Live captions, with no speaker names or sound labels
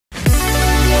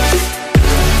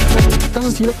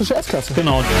Das ist die elektrische S-Klasse.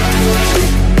 Genau.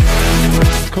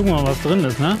 Jetzt gucken wir mal, was drin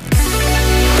ist, ne?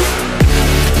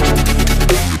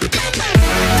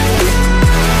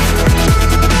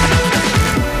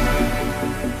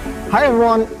 Hi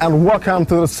everyone and welcome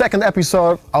to the second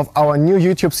episode of our new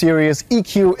YouTube series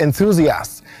EQ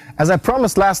Enthusiasts. As I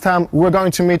promised last time, we're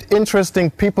going to meet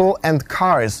interesting people and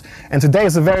cars. And today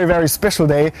is a very, very special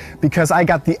day because I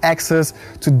got the access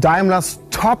to Daimler's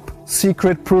top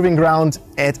secret proving ground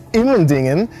at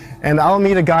Immendingen, and I'll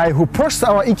meet a guy who pushed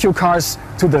our EQ cars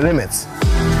to the limits.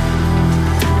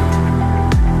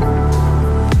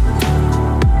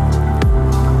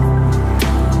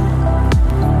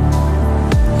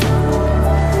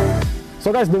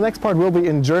 So guys, the next part will be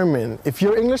in German. If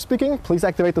you're English speaking, please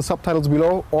activate the subtitles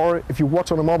below, or if you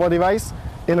watch on a mobile device,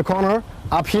 in the corner,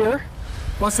 up here.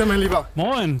 Was denn, mein Lieber?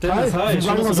 Moin, Dennis, hi.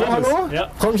 Schön, dass du da bist. Hallo? Ja.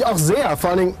 Freue mich auch sehr. Vor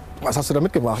allen Dingen, was hast du da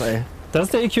mitgebracht, ey? Das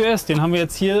ist der EQS, den haben wir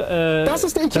jetzt hier. Das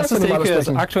ist der EQS, das ist der EQS,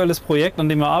 aktuelles Projekt, an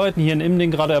dem wir arbeiten, hier in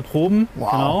Immendingen gerade erproben.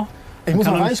 Wow. Genau. Ich muss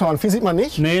mal reinschauen, viel sieht man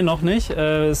nicht. Nee, noch nicht.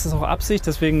 Es ist auch Absicht,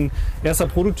 deswegen erster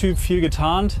Prototyp, viel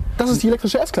getarnt. Das ist die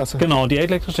elektrische S-Klasse? Genau, die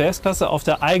elektrische S-Klasse auf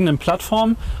der eigenen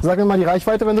Plattform. Sag mir mal die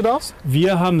Reichweite, wenn du darfst.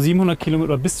 Wir haben 700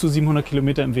 Kilometer, oder bis zu 700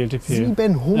 Kilometer im WLTP.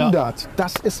 700, ja.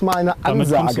 Das ist mal eine Ansage.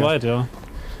 Damit kommst du weit, ja.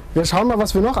 Wir schauen mal,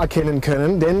 was wir noch erkennen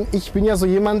können, denn ich bin ja so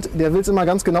jemand, der will es immer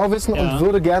ganz genau wissen, ja, und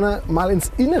würde gerne mal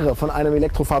ins Innere von einem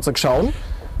Elektrofahrzeug schauen.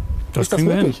 Das ist das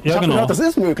möglich? Ja, genau. Gehört, das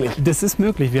ist möglich. Das ist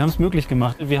möglich. Wir haben es möglich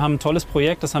gemacht. Wir haben ein tolles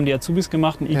Projekt, das haben die Azubis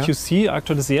gemacht, ein EQC,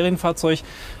 aktuelles Serienfahrzeug,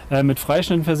 mit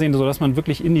Freischnitten versehen, sodass man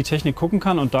wirklich in die Technik gucken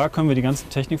kann. Und da können wir die ganzen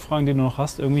Technikfragen, die du noch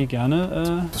hast, irgendwie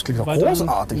gerne das klingt doch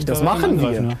großartig. Das machen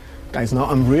wir. Ja. Guys, now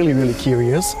I'm really, really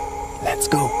curious. Let's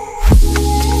go.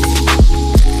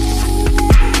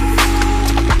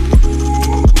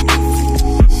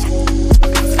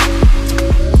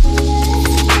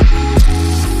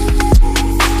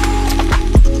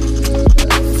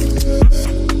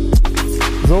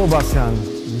 So, Bastian,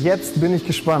 jetzt bin ich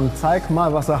gespannt. Zeig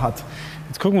mal, was er hat.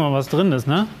 Jetzt gucken wir mal, was drin ist,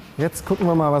 ne? Jetzt gucken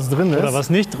wir mal, was drin ist. Oder was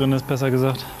nicht drin ist, besser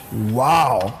gesagt.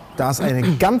 Wow, da ist eine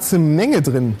ganze Menge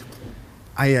drin.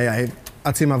 Eieiei.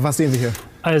 Erzähl mal, was sehen wir hier?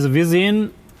 Also wir sehen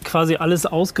quasi alles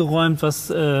ausgeräumt, was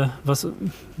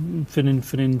für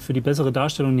die bessere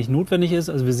Darstellung nicht notwendig ist.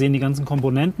 Also wir sehen die ganzen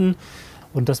Komponenten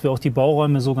und dass wir auch die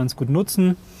Bauräume so ganz gut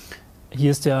nutzen.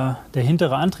 Hier ist der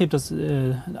hintere Antrieb, das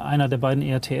ist einer der beiden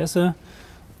ERTS-e.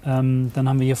 Dann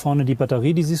haben wir hier vorne die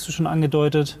Batterie, die siehst du schon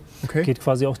angedeutet. Okay. Geht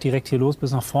quasi auch direkt hier los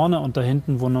bis nach vorne. Und da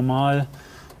hinten, wo normal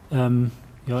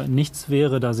ja, nichts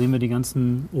wäre, da sehen wir die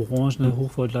ganzen orangen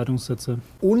Hochvoltleitungssätze.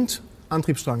 Und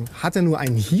Antriebsstrang. Hat er nur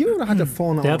einen hier oder hat er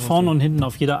vorne? Der hat vorne und hinten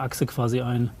auf jeder Achse quasi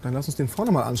einen. Dann lass uns den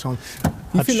vorne mal anschauen.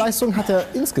 Wie viel Leistung hat er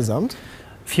insgesamt?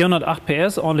 408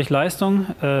 PS, ordentlich Leistung,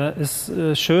 ist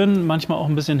schön, manchmal auch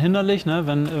ein bisschen hinderlich, ne?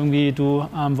 Wenn irgendwie du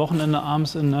am Wochenende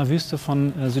abends in der Wüste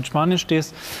von Südspanien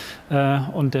stehst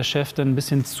und der Chef dann ein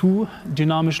bisschen zu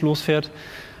dynamisch losfährt,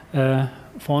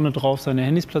 vorne drauf seine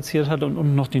Handys platziert hat und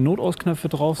unten noch die Notausknöpfe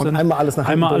drauf sind. Und einmal alles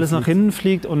nach hinten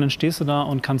fliegt und dann stehst du da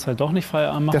und kannst halt doch nicht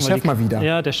Feierabend machen. Der Chef mal wieder.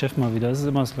 Ja, der Chef mal wieder. Das ist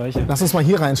immer das Gleiche. Lass uns mal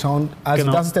hier reinschauen. Also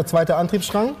genau. Das ist der zweite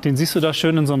Antriebsstrang. Den siehst du da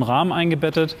schön in so einen Rahmen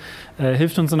eingebettet.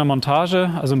 Hilft uns in der Montage.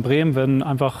 Also in Bremen werden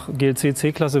einfach GLC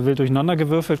C-Klasse wild durcheinander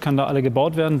gewürfelt, kann da alle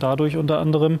gebaut werden, dadurch unter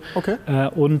anderem. Okay.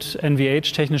 Und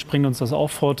NVH-technisch bringt uns das auch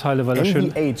Vorteile, weil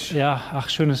NVH? schön. Ja, ach,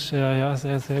 schönes, ja,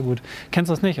 sehr, sehr gut. Kennst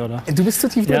du das nicht, oder? Du bist zu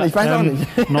tief drin, ja, ich weiß auch nicht.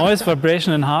 Noise,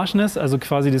 Vibration and Harshness, also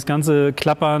quasi das ganze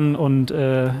Klappern und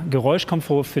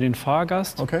Geräuschkomfort für den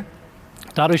Fahrgast. Okay.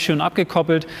 Dadurch schön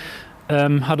abgekoppelt.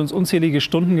 Hat uns unzählige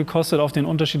Stunden gekostet auf den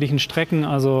unterschiedlichen Strecken,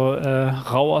 also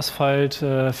Rauasphalt,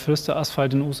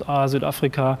 Flüsterasphalt in den USA,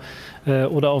 Südafrika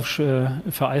oder auf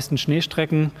vereisten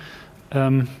Schneestrecken.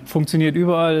 Funktioniert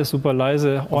überall, ist super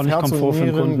leise, ordentlich Komfort für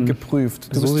den Kunden.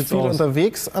 Geprüft. Du so bist viel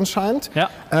unterwegs anscheinend. Ja.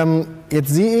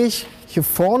 Jetzt sehe ich hier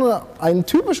vorne ein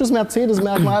typisches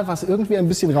Mercedes-Merkmal, was irgendwie ein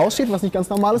bisschen raussteht, was nicht ganz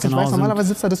normal ist. Genau, ich weiß, normalerweise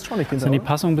sitzt da das Tronic hinter. Sind die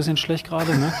Passung ein bisschen schlecht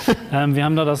gerade. Ne? Wir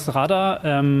haben da das Radar,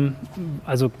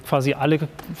 also quasi alle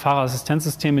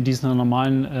Fahrerassistenzsysteme, die es in der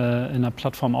normalen in der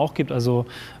Plattform auch gibt, also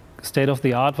State of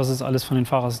the Art, was es alles von den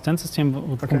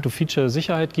Fahrerassistenzsystemen punkto Feature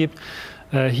Sicherheit gibt.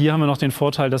 Hier haben wir noch den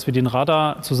Vorteil, dass wir den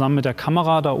Radar zusammen mit der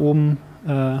Kamera da oben,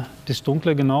 das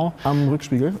Dunkle genau. Am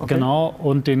Rückspiegel, okay. Genau,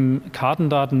 und den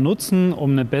Kartendaten nutzen,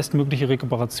 um eine bestmögliche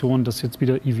Rekuperation, das jetzt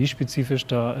wieder EV-spezifisch,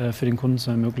 da für den Kunden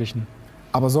zu ermöglichen.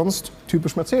 Aber sonst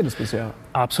typisch Mercedes bisher?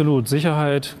 Absolut,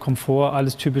 Sicherheit, Komfort,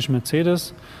 alles typisch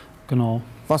Mercedes, genau.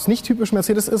 Was nicht typisch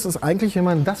Mercedes ist, ist eigentlich, wenn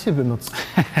man das hier benutzt.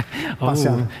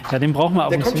 Bastian. Ja, den brauchen wir ab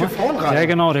Der und kommt zu hier vorne rein. Ja,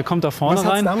 genau, der kommt da vorne Was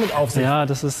hat's rein. damit auf sich? Ja,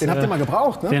 das ist, Den habt ihr mal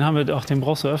gebraucht, ne? Den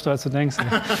brauchst du öfter, als du denkst.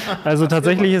 Also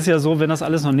tatsächlich ist ja so, wenn das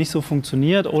alles noch nicht so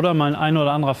funktioniert oder mal ein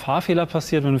oder anderer Fahrfehler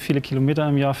passiert, wenn du viele Kilometer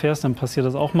im Jahr fährst, dann passiert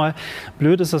das auch mal.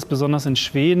 Blöd ist das besonders in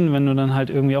Schweden, wenn du dann halt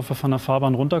irgendwie von der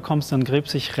Fahrbahn runterkommst, dann gräbt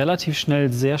sich relativ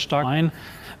schnell sehr stark ein.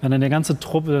 Wenn dann der ganze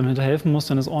Truppe damit helfen muss,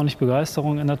 dann ist ordentlich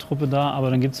Begeisterung in der Truppe da, aber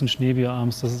dann gibt es ein Schneebier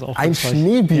abends, das ist auch Ein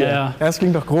Schneebier? Ja. Das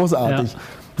klingt doch großartig. Ja.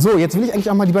 So, jetzt will ich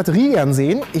eigentlich auch mal die Batterie gern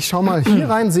sehen. Ich schaue mal hier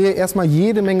rein, sehe erstmal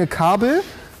jede Menge Kabel,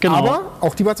 Genau. aber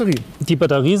auch die Batterie. Die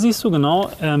Batterie siehst du, genau.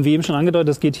 Wie eben schon angedeutet,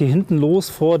 das geht hier hinten los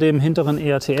vor dem hinteren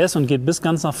ERTS und geht bis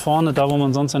ganz nach vorne, da wo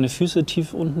man sonst seine Füße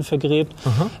tief unten vergräbt.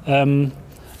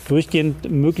 Durchgehend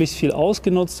möglichst viel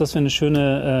ausgenutzt, dass wir eine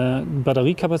schöne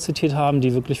Batteriekapazität haben,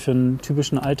 die wirklich für einen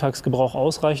typischen Alltagsgebrauch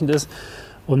ausreichend ist.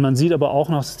 Und man sieht aber auch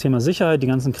noch das Thema Sicherheit, die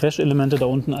ganzen Crash-Elemente da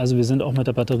unten. Also wir sind auch mit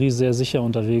der Batterie sehr sicher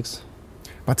unterwegs.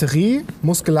 Batterie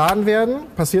muss geladen werden,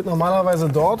 passiert normalerweise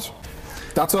dort.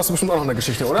 Dazu hast du bestimmt auch noch eine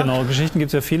Geschichte, oder? Genau, Geschichten gibt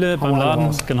es ja viele. Beim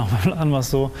Laden war es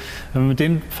so, wenn wir mit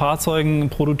den Fahrzeugen,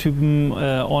 Prototypen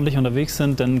ordentlich unterwegs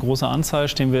sind, denn große Anzahl,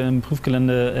 stehen wir im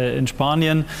Prüfgelände in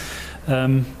Spanien.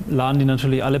 Laden die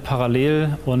natürlich alle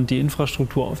parallel und die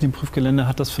Infrastruktur auf dem Prüfgelände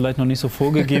hat das vielleicht noch nicht so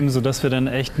vorgegeben, sodass wir dann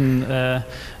echt einen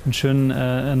schönen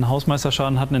einen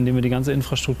Hausmeisterschaden hatten, indem wir die ganze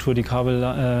Infrastruktur, die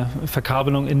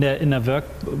Verkabelung in der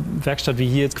Werkstatt wie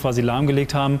hier jetzt quasi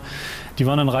lahmgelegt haben. Die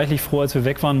waren dann reichlich froh, als wir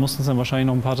weg waren, mussten es dann wahrscheinlich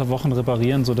noch ein paar Wochen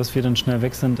reparieren, sodass wir dann schnell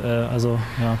weg sind. Also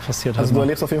ja, passiert halt. Also du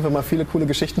erlebst auf jeden Fall mal viele coole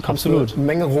Geschichten, kommst Absolut. eine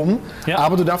Menge rum, Ja.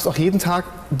 aber du darfst auch jeden Tag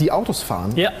die Autos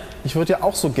fahren. Ja. Ich würde ja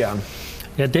auch so gern.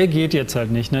 Ja, der geht jetzt halt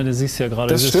nicht, ne? Du siehst ja gerade.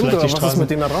 Das stimmt, aber was ist mit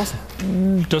dem da draußen?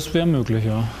 Das wäre möglich,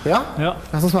 ja. Ja? Ja.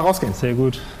 Lass uns mal rausgehen. Sehr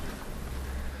gut.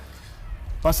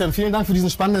 Bastian, vielen Dank für diesen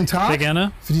spannenden Tag. Sehr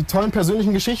gerne. Für die tollen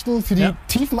persönlichen Geschichten, für die Ja.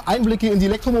 tiefen Einblicke in die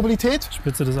Elektromobilität.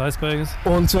 Spitze des Eisberges.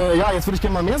 Und ja, jetzt würde ich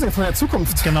gerne mal mehr sehen von der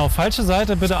Zukunft. Genau, falsche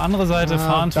Seite, bitte andere Seite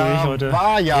fahren tue ich heute.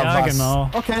 War ja was. Genau.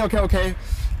 Okay.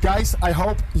 Guys, I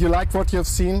hope you liked what you've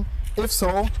seen. If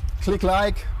so, click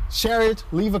like, share it,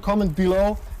 leave a comment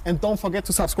below, and don't forget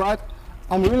to subscribe.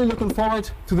 I'm really looking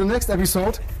forward to the next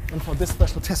episode and for this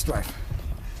special test drive.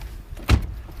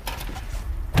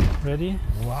 Ready?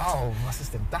 Wow, was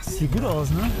ist denn das? Sieht gut aus,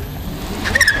 ne?